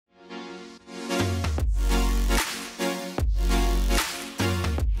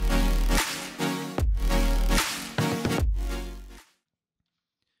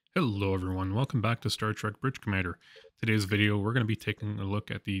Hello everyone, welcome back to Star Trek Bridge Commander. Today's video we're going to be taking a look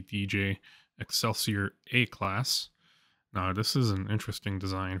at the DJ Excelsior A class. Now this is an interesting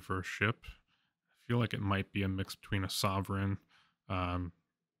design for a ship. I feel like it might be a mix between a Sovereign,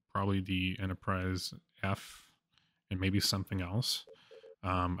 probably the Enterprise F, and maybe something else.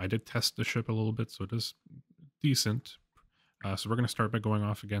 I did test the ship a little bit, so it is decent. So we're going to start by going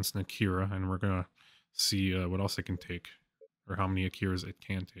off against an Akira, and we're going to see what else it can take, or how many Akiras it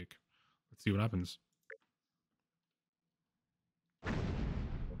can take. Let's see what happens.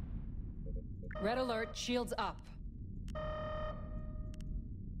 Red alert, shields up.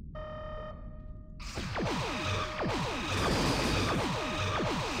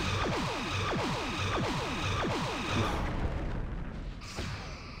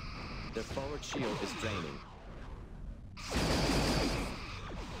 The forward shield is draining.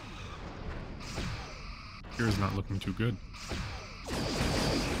 Akira's not looking too good.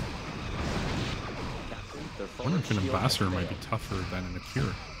 I wonder if an Ambassador might be tougher than an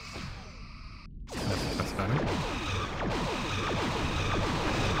Akira. I have to test that out.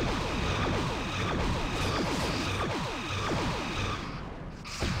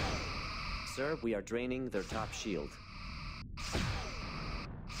 Sir, we are draining their top shield.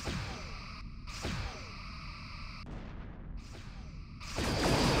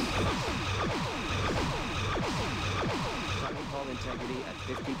 Target hull integrity at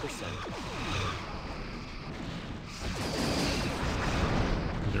 50%.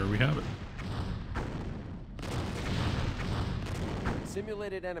 There we have it.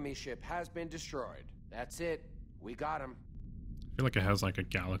 Simulated enemy ship has been destroyed. That's it. We got him. I feel like it has like a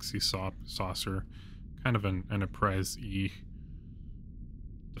galaxy saucer, kind of an Enterprise E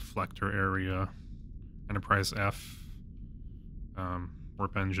deflector area, Enterprise F,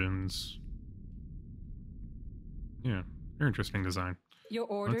 warp engines. Yeah, very interesting design. Your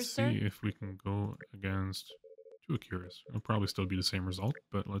orders, Let's sir? see if we can go against two Akiras. It'll probably still be the same result,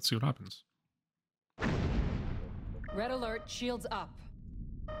 but let's see what happens. Red alert, shields up.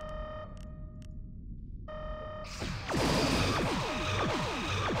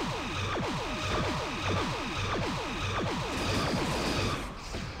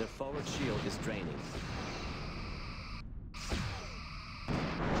 The forward shield is draining.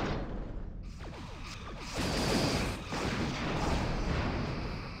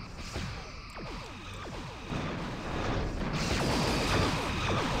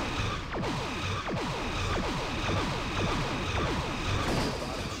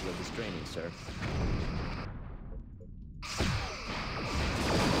 Sir.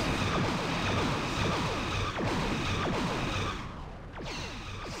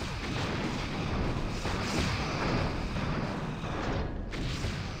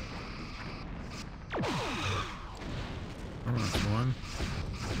 Oh, that's one.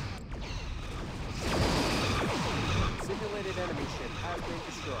 Simulated enemy ship has been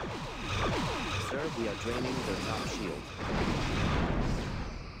destroyed. Sir, we are draining their top shield.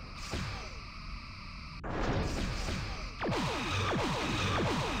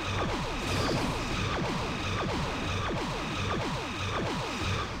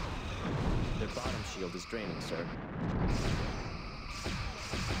 Their bottom shield is draining, sir.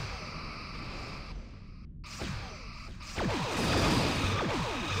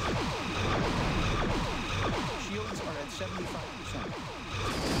 Shields are at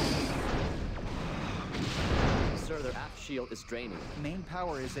 75%. Sir, their aft shield is draining. Main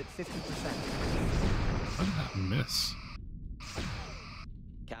power is at 50%. How did that miss?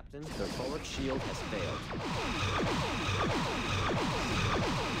 Captain, their forward shield has failed.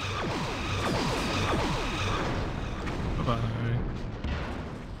 Bye-bye.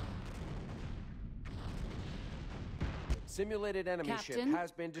 Simulated enemy ship Captain?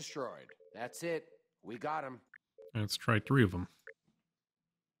 has been destroyed. That's it. We got him. Let's try 3 of them.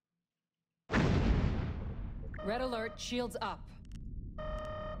 Red alert, shields up.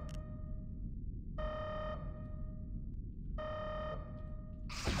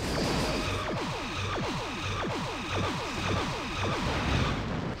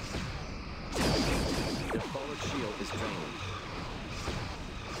 Their forward shield is draining.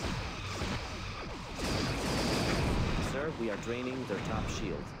 Sir, we are draining their top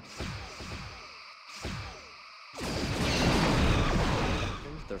shield.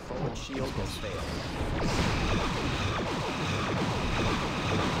 Captain, their forward shield has failed.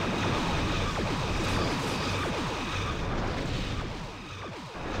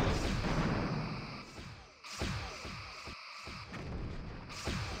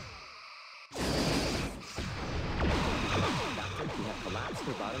 Collapse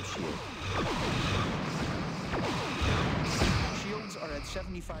their bottom shield. Shields Shields are at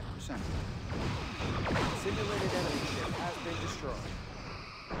 75%. Simulated enemy ship has been destroyed.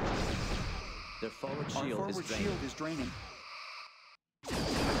 Their forward Our shield is forward draining. shield is draining.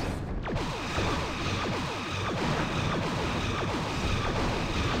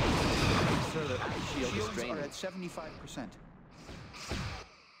 Sir, their aft shield is Shields are draining. at 75%.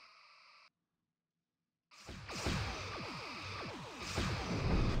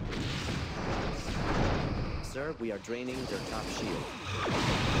 Sir, we are draining their top shield.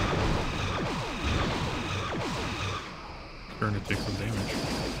 Starting to take some damage.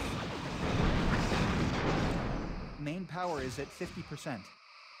 Main power is at 50%.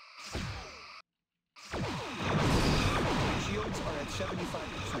 Shields are at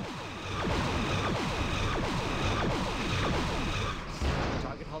 75%.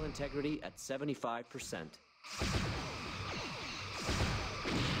 Target hull integrity at 75%.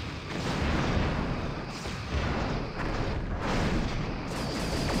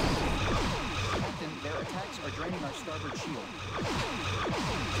 Captain, their attacks are draining our starboard shield.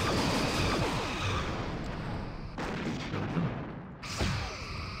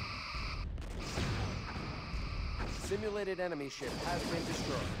 Simulated enemy ship has been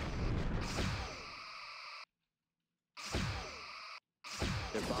destroyed.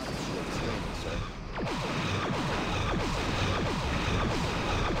 Their bottom shield is draining, sir.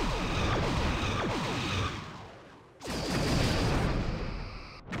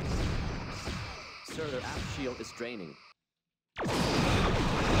 Sir, their aft shield is draining.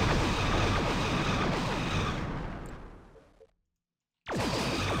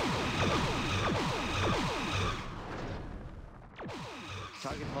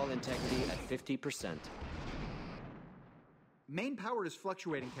 Target hull integrity at 50%. Main power is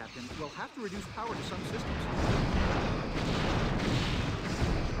fluctuating, Captain. We'll have to reduce power to some systems.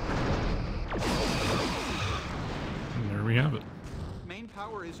 And there we have it. Main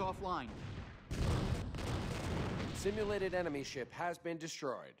power is offline. Simulated enemy ship has been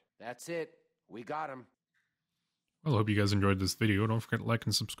destroyed. That's it. We got him. Well, I hope you guys enjoyed this video. Don't forget to like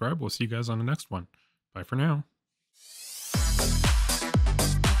and subscribe. We'll see you guys on the next one. Bye for now.